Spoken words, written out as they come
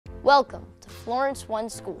Welcome to Florence 1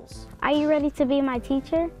 Schools. Are you ready to be my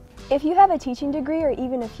teacher? If you have a teaching degree or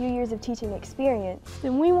even a few years of teaching experience,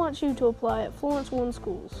 then we want you to apply at Florence 1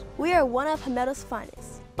 Schools. We are one of Palmetto's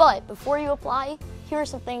finest. But before you apply, here are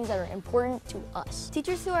some things that are important to us.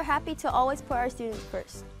 Teachers who are happy to always put our students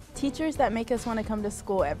first. Teachers that make us want to come to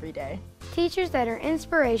school every day. Teachers that are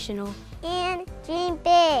inspirational and dream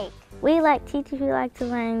big. We like teachers who like to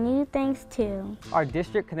learn new things too. Our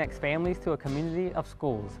district connects families to a community of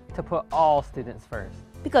schools to put all students first.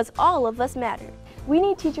 Because all of us matter. We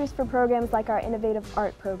need teachers for programs like our innovative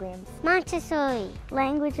art programs, Montessori,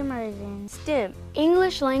 language immersion, STEM,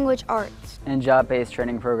 English language arts, and job-based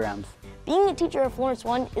training programs. Being a teacher at Florence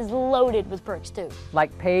 1 is loaded with perks too.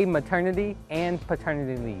 Like paid maternity and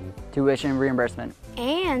paternity leave. Tuition reimbursement.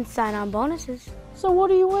 and sign-on bonuses. So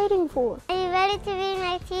what are you waiting for? Are you ready to be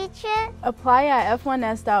my teacher? Apply at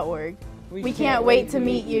f1s.org. We can't wait to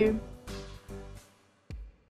meet you.